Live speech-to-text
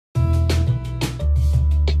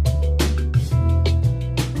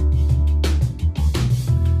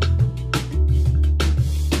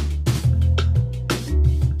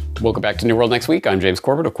Welcome back to New World Next Week. I'm James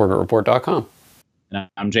Corbett of CorbettReport.com. And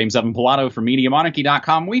I'm James Evan Pilato from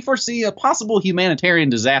MediaMonarchy.com. We foresee a possible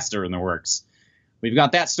humanitarian disaster in the works. We've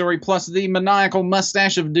got that story, plus the maniacal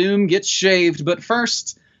mustache of doom gets shaved. But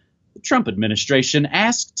first, the Trump administration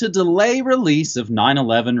asked to delay release of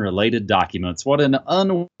 9/11 related documents. What an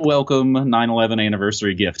unwelcome 9/11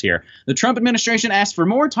 anniversary gift here. The Trump administration asked for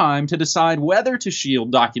more time to decide whether to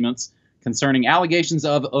shield documents concerning allegations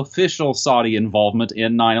of official Saudi involvement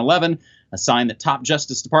in 9/11, a sign that top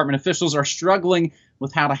Justice Department officials are struggling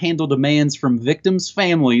with how to handle demands from victims'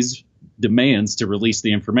 families' demands to release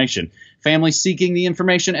the information. Families seeking the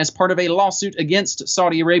information as part of a lawsuit against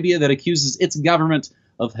Saudi Arabia that accuses its government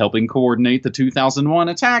of helping coordinate the 2001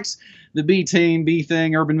 attacks. The B-Team,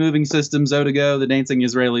 B-Thing, Urban Moving Systems, Otago, the Dancing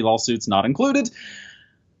Israeli lawsuits not included.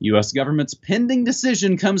 U.S. government's pending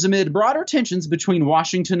decision comes amid broader tensions between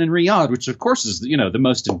Washington and Riyadh, which of course is, the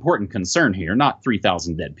most important concern here, not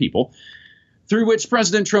 3,000 dead people, through which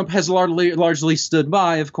President Trump has largely stood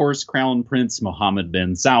by, of course, Crown Prince Mohammed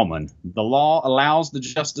bin Salman. The law allows the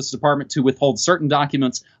Justice Department to withhold certain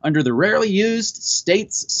documents under the rarely used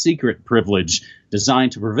state's secret privilege,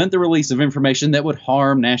 designed to prevent the release of information that would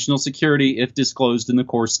harm national security if disclosed in the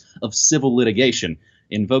course of civil litigation.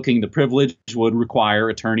 Invoking the privilege would require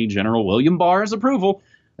Attorney General William Barr's approval.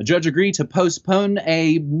 A judge agreed to postpone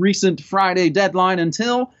a recent Friday deadline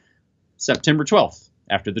until September 12th,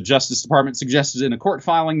 after the Justice Department suggested in a court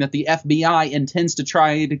filing that the FBI intends to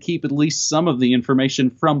try to keep at least some of the information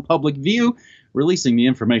from public view. Releasing the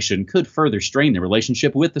information could further strain the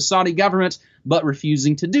relationship with the Saudi government, but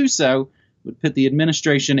refusing to do so would pit the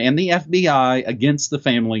administration and the FBI against the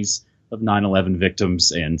families of 9/11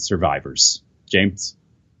 victims and survivors. James?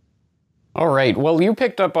 All right. Well, you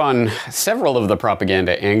picked up on several of the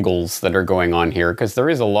propaganda angles that are going on here, because there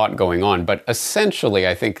is a lot going on. But essentially,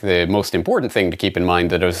 I think the most important thing to keep in mind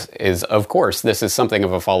that is, of course, this is something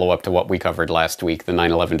of a follow-up to what we covered last week, the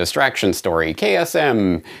 9/11 distraction story.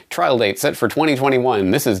 KSM, trial date set for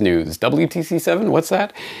 2021. This is news. WTC7, what's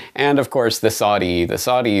that? And, of course, the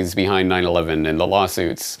Saudis behind 9/11 and the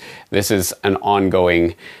lawsuits. This is an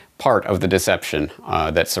ongoing part of the deception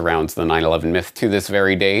that surrounds the 9/11 myth to this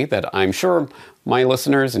very day that I'm sure my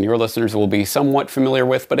listeners and your listeners will be somewhat familiar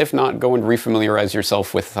with, but if not, go and refamiliarize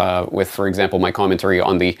yourself with, for example, my commentary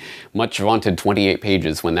on the much vaunted 28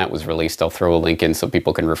 pages when that was released. I'll throw a link in so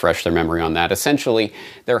people can refresh their memory on that. Essentially,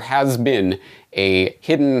 there has been a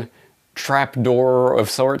hidden trapdoor of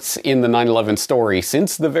sorts in the 9/11 story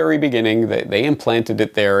since the very beginning. They implanted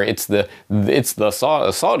it there. It's the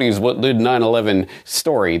Saudis what did 9/11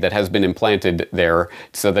 story that has been implanted there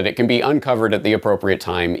so that it can be uncovered at the appropriate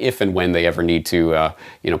time if and when they ever need to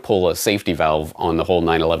pull a safety valve on the whole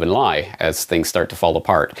 9/11 lie as things start to fall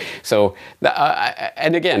apart. So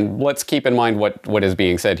and again, let's keep in mind what is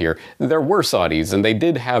being said here. There were Saudis and they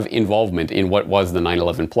did have involvement in what was the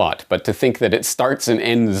 9/11 plot, but to think that it starts and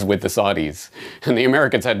ends with the Saudis and the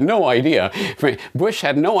Americans had no idea. Bush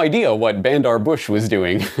had no idea what Bandar Bush was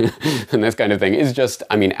doing and this kind of thing is just,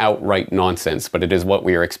 outright nonsense, but it is what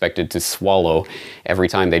we are expected to swallow every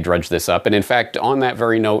time they drudge this up. And in fact, on that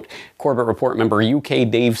very note, Corbett Report member UK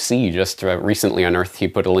Dave C. just recently unearthed, he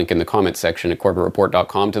put a link in the comments section at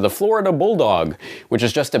CorbettReport.com to the Florida Bulldog, which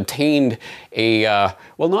has just obtained a,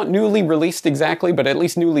 not newly released exactly, but at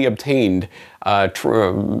least newly obtained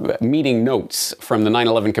meeting notes from the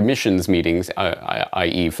 9/11 Commission's meetings,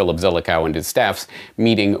 i.e. Philip Zelikow and his staff's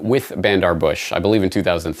meeting with Bandar Bush, I believe in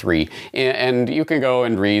 2003. And you can go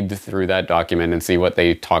and read through that document and see what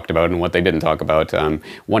they talked about and what they didn't talk about.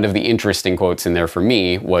 One of the interesting quotes in there for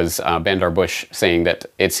me was Bandar Bush saying that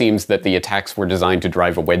it seems that the attacks were designed to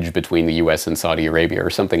drive a wedge between the US and Saudi Arabia or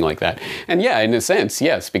something like that. And yeah, in a sense,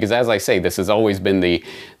 yes, because as I say, this has always been the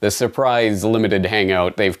surprise limited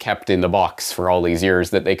hangout they've kept in the box for all these years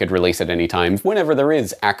that they could release at any time. Whenever there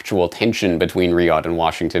is actual tension between Riyadh and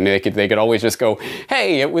Washington, they could always just go,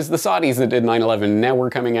 hey, it was the Saudis that did 9/11, now we're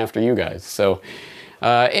coming after you guys. So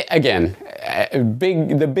again,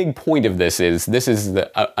 the big point of this is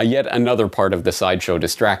yet another part of the sideshow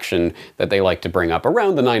distraction that they like to bring up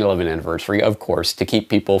around the 9/11 anniversary, of course, to keep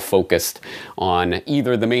people focused on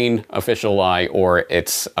either the main official lie or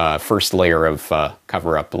its first layer of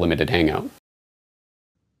cover-up limited hangout.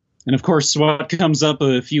 And of course, what comes up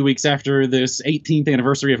a few weeks after this 18th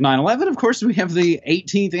anniversary of 9/11, of course, we have the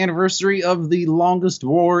 18th anniversary of the longest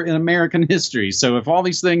war in American history. So if all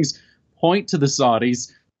these things point to the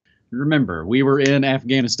Saudis, remember, we were in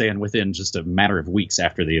Afghanistan within just a matter of weeks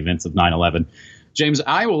after the events of 9/11. James,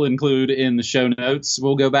 I will include in the show notes,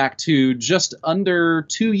 we'll go back to just under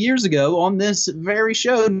 2 years ago on this very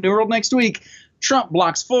show, New World Next Week, Trump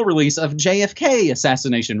blocks full release of JFK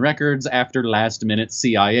assassination records after last-minute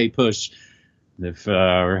CIA push. If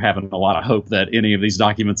we're having a lot of hope that any of these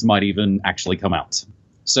documents might even actually come out.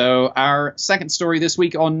 So our second story this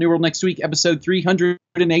week on New World Next Week, episode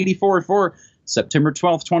 384 for September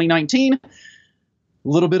 12th, 2019. A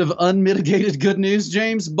little bit of unmitigated good news,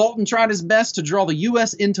 James. Bolton tried his best to draw the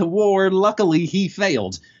U.S. into war. Luckily, he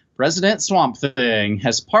failed. President Swamp Thing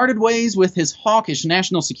has parted ways with his hawkish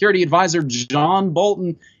national security advisor, John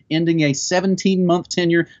Bolton, ending a 17-month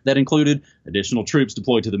tenure that included additional troops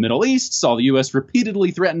deployed to the Middle East, saw the U.S.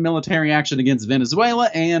 repeatedly threaten military action against Venezuela,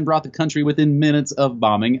 and brought the country within minutes of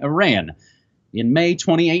bombing Iran. In May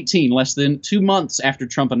 2018, less than 2 months after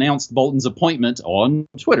Trump announced Bolton's appointment, on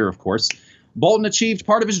Twitter, of course, Bolton achieved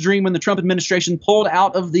part of his dream when the Trump administration pulled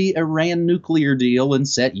out of the Iran nuclear deal and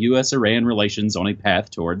set U.S.-Iran relations on a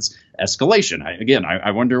path towards escalation.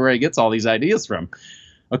 I wonder where he gets all these ideas from.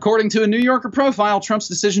 According to a New Yorker profile, Trump's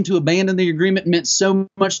decision to abandon the agreement meant so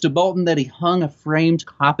much to Bolton that he hung a framed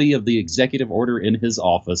copy of the executive order in his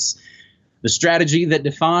office. The strategy that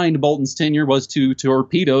defined Bolton's tenure was to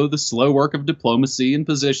torpedo the slow work of diplomacy and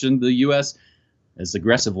position the U.S. as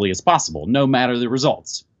aggressively as possible, no matter the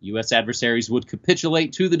results. U.S. adversaries would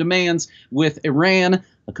capitulate to the demands with Iran,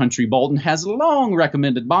 a country Bolton has long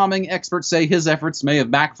recommended bombing. Experts say his efforts may have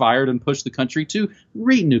backfired and pushed the country to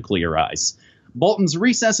renuclearize. Bolton's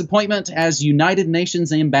recess appointment as United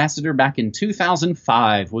Nations ambassador back in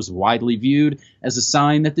 2005 was widely viewed as a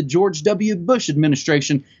sign that the George W. Bush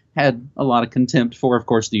administration had a lot of contempt for, of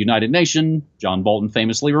course, the United Nations. John Bolton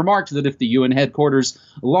famously remarked that if the UN headquarters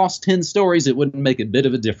lost 10 stories, it wouldn't make a bit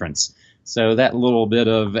of a difference. So that little bit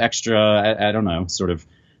of extra, I don't know, sort of,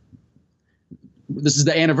 this is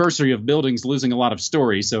the anniversary of buildings losing a lot of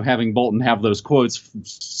stories, so having Bolton have those quotes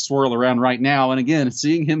swirl around right now, and again,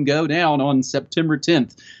 seeing him go down on September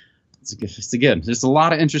 10th, it's again, there's a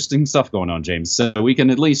lot of interesting stuff going on, James, so we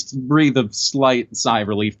can at least breathe a slight sigh of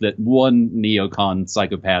relief that one neocon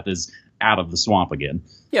psychopath is out of the swamp again.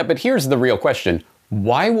 Yeah, but here's the real question.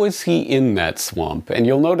 Why was he in that swamp? And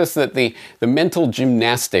you'll notice that the mental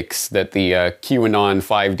gymnastics that the QAnon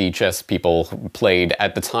 5D chess people played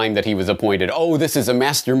at the time that he was appointed. Oh, this is a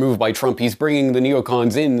master move by Trump. He's bringing the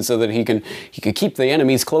neocons in so that he could keep the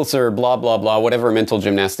enemies closer, blah, blah, blah, whatever mental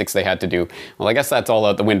gymnastics they had to do. Well, I guess that's all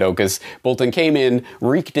out the window because Bolton came in,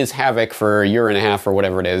 wreaked his havoc for a year and a half or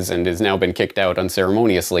whatever it is, and has now been kicked out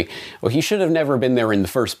unceremoniously. Well, he should have never been there in the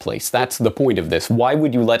first place. That's the point of this. Why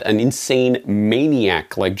would you let an insane maniac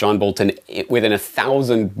like John Bolton within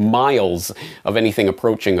 1,000 miles of anything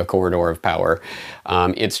approaching a corridor of power?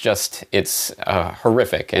 It's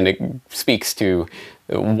horrific, and it speaks to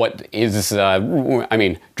what is,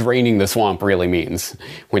 draining the swamp really means,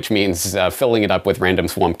 which means filling it up with random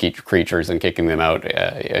swamp creatures and kicking them out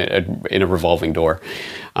in a revolving door.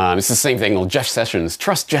 It's the same thing. Well, Jeff Sessions.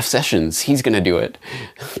 Trust Jeff Sessions. He's going to do it.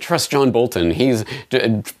 Trust John Bolton.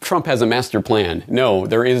 Trump has a master plan. No,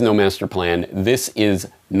 there is no master plan. This is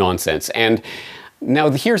nonsense. And now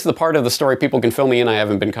here's the part of the story people can fill me in. I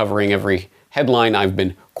haven't been covering every headline. I've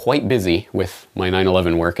been quite busy with my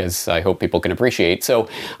 9/11 work, as I hope people can appreciate. So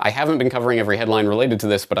I haven't been covering every headline related to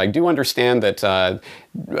this, but I do understand that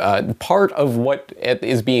part of what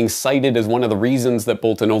is being cited as one of the reasons that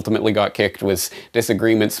Bolton ultimately got kicked was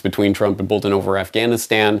disagreements between Trump and Bolton over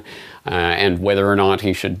Afghanistan and whether or not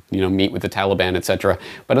he should, meet with the Taliban, etc.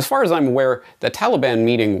 But as far as I'm aware, the Taliban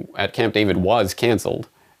meeting at Camp David was canceled.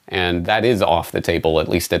 And that is off the table, at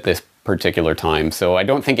least at this particular time. So I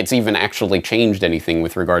don't think it's even actually changed anything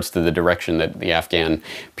with regards to the direction that the Afghan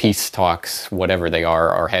peace talks, whatever they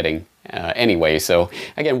are heading anyway. So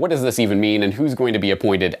again, what does this even mean, and who's going to be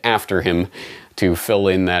appointed after him to fill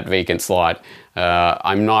in that vacant slot?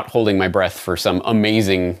 I'm not holding my breath for some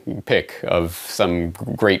amazing pick of some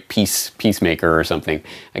great peacemaker or something.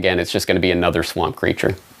 Again, it's just going to be another swamp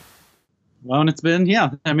creature. Well, and it's been,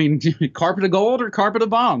 carpet of gold or carpet of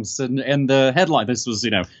bombs. And the headline, this was,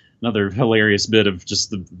 another hilarious bit of just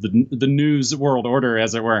the news world order,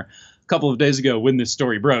 as it were. A couple of days ago when this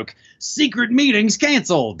story broke, secret meetings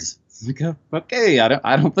canceled. Okay,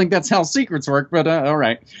 I don't think that's how secrets work, but all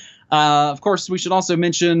right. Of course, we should also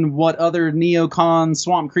mention what other neocon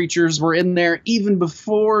swamp creatures were in there even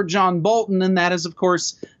before John Bolton, and that is, of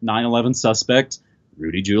course, 9/11 suspect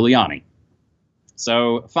Rudy Giuliani.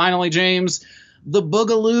 So finally, James, the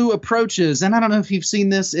boogaloo approaches. And I don't know if you've seen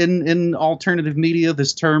this in alternative media,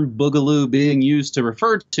 this term boogaloo being used to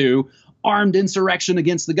refer to armed insurrection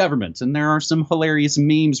against the government. And there are some hilarious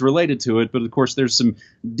memes related to it. But of course, there's some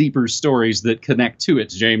deeper stories that connect to it,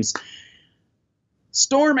 James.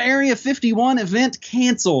 Storm Area 51 event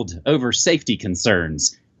canceled over safety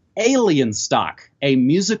concerns. Alien Stock, a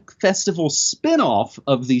music festival spin-off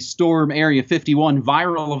of the Storm Area 51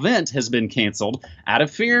 viral event, has been canceled out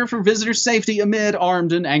of fear for visitor safety amid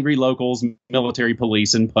armed and angry locals, military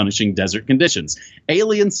police, and punishing desert conditions.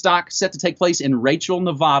 Alien Stock, set to take place in Rachel,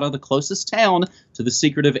 Nevada, the closest town to the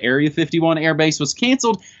secretive Area 51 airbase, was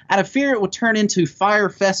canceled out of fear it would turn into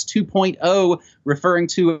Firefest 2.0, referring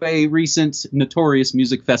to a recent notorious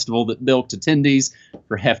music festival that bilked attendees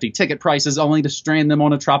for hefty ticket prices, only to strand them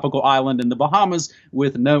on a tropical island in the Bahamas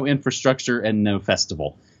with no infrastructure and no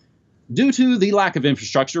festival. Due to the lack of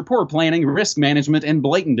infrastructure, poor planning, risk management, and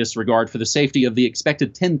blatant disregard for the safety of the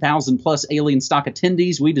expected 10,000 plus Alien Stock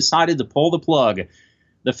attendees, we decided to pull the plug.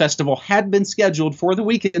 The festival had been scheduled for the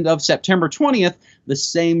weekend of September 20th, the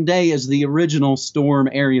same day as the original Storm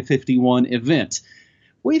Area 51 event.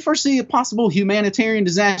 We foresee a possible humanitarian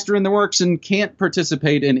disaster in the works and can't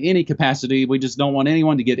participate in any capacity. We just don't want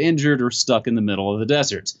anyone to get injured or stuck in the middle of the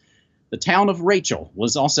desert. The town of Rachel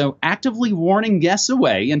was also actively warning guests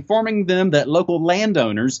away, informing them that local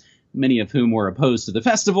landowners, many of whom were opposed to the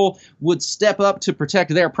festival, would step up to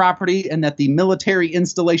protect their property, and that the military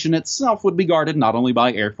installation itself would be guarded not only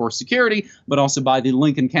by Air Force security, but also by the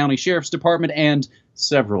Lincoln County Sheriff's Department and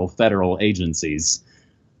several federal agencies.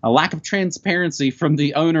 A lack of transparency from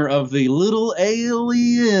the owner of the Little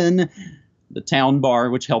Alien, the town bar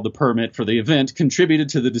which held the permit for the event, contributed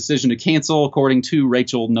to the decision to cancel, according to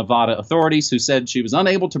Rachel, Nevada authorities, who said she was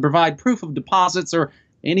unable to provide proof of deposits or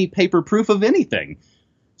any paper proof of anything.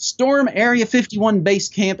 Storm Area 51 Base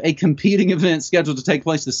Camp, a competing event scheduled to take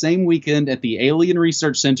place the same weekend at the Alien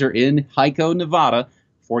Research Center in Hico, Nevada,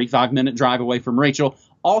 45-minute drive away from Rachel,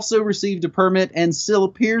 also received a permit and still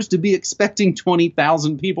appears to be expecting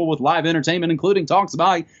 20,000 people with live entertainment, including talks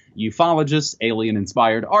by ufologists,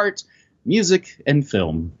 alien-inspired art, music, and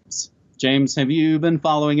films. James, have you been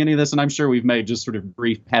following any of this? And I'm sure we've made just sort of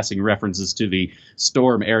brief passing references to the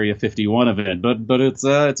Storm Area 51 event, but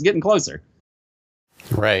it's getting closer.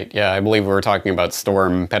 Right, yeah, I believe we were talking about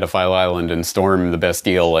Storm Pedophile Island and Storm the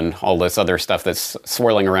Bastille and all this other stuff that's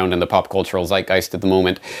swirling around in the pop cultural zeitgeist at the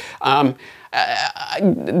moment. I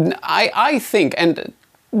think, and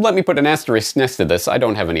let me put an asterisk next to this. I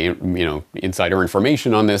don't have any, insider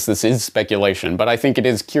information on this. This is speculation, but I think it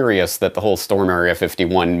is curious that the whole Storm Area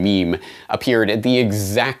 51 meme appeared at the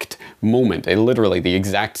exact moment, literally the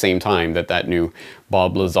exact same time that new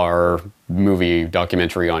Bob Lazar movie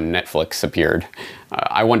documentary on Netflix appeared.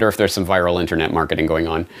 I wonder if there's some viral internet marketing going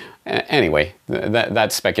on. Anyway,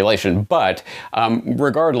 that's speculation. But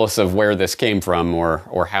regardless of where this came from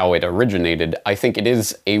or how it originated, I think it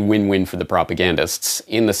is a win-win for the propagandists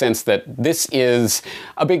in the sense that this is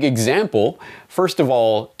a big example, first of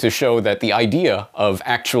all, to show that the idea of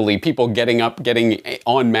actually people getting up, getting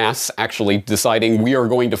en masse, actually deciding we are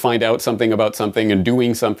going to find out something about something and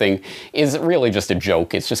doing something is really just a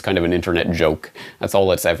joke. It's just kind of an internet joke. That's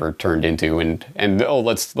all it's ever turned into. And oh,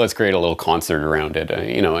 let's create a little concert around it.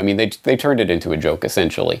 They turned it into a joke,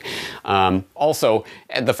 essentially. Also,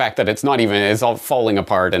 the fact that it's all falling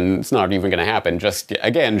apart and it's not even going to happen just,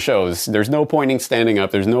 again, shows there's no point in standing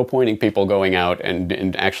up, there's no point in people going out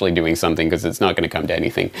and actually doing something because it's not going to come to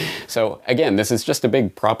anything. So, again, this is just a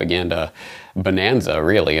big propaganda bonanza,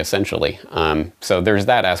 really, essentially. So there's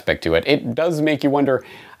that aspect to it. It does make you wonder,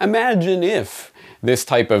 imagine if this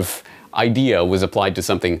type of idea was applied to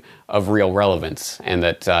something of real relevance and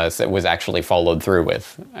that was actually followed through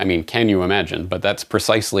with. I mean, can you imagine? But that's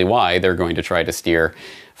precisely why they're going to try to steer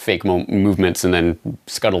fake movements and then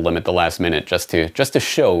scuttle them at the last minute just to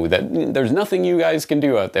show that there's nothing you guys can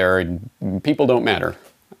do out there. People don't matter.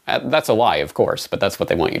 That's a lie, of course, but that's what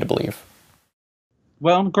they want you to believe.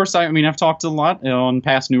 Well, of course, I've talked a lot on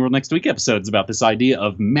past New World Next Week episodes about this idea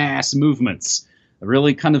of mass movements. A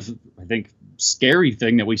really kind of, I think, scary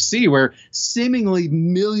thing that we see where seemingly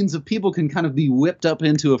millions of people can kind of be whipped up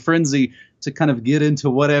into a frenzy to kind of get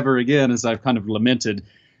into whatever, again, as I've kind of lamented.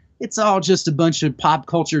 It's all just a bunch of pop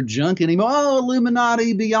culture junk anymore. Oh,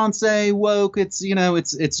 Illuminati, Beyonce, woke. It's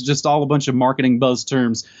just all a bunch of marketing buzz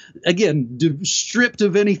terms. Again, stripped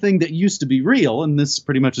of anything that used to be real. And this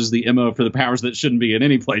pretty much is the MO for the powers that shouldn't be in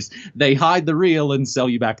any place. They hide the real and sell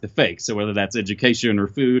you back the fake. So whether that's education or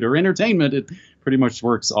food or entertainment, it pretty much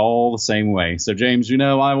works all the same way. So, James,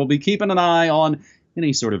 I will be keeping an eye on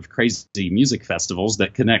any sort of crazy music festivals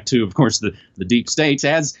that connect to, of course, the deep state,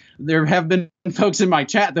 as there have been folks in my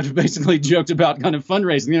chat that have basically joked about kind of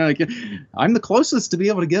fundraising. I'm the closest to be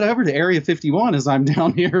able to get over to Area 51 as I'm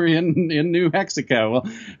down here in New Mexico. Well,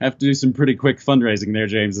 I have to do some pretty quick fundraising there,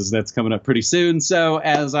 James, as that's coming up pretty soon. So,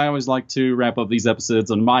 as I always like to wrap up these episodes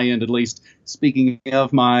on my end, at least, speaking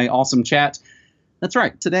of my awesome chat, That's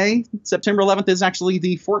right. Today, September 11th, is actually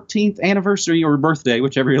the 14th anniversary or birthday,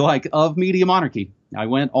 whichever you like, of Media Monarchy. I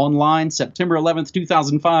went online September 11th,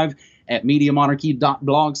 2005 at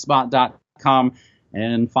MediaMonarchy.blogspot.com.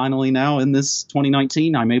 And finally now in this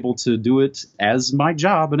 2019, I'm able to do it as my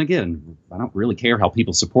job. And again, I don't really care how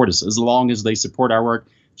people support us as long as they support our work.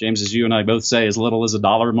 James, as you and I both say, as little as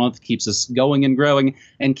 $1 a month keeps us going and growing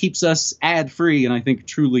and keeps us ad-free and I think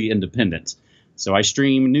truly independent. So I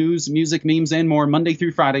stream news, music, memes, and more Monday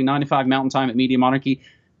through Friday, 9 to 5 Mountain Time at Media Monarchy.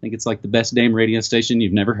 I think it's like the best damn radio station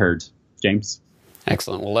you've never heard. James?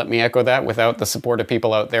 Excellent. Well, let me echo that. Without the support of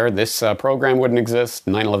people out there, this program wouldn't exist.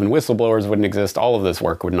 9/11 whistleblowers wouldn't exist. All of this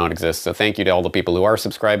work would not exist. So thank you to all the people who are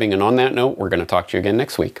subscribing. And on that note, we're going to talk to you again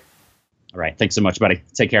next week. All right. Thanks so much, buddy.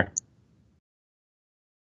 Take care.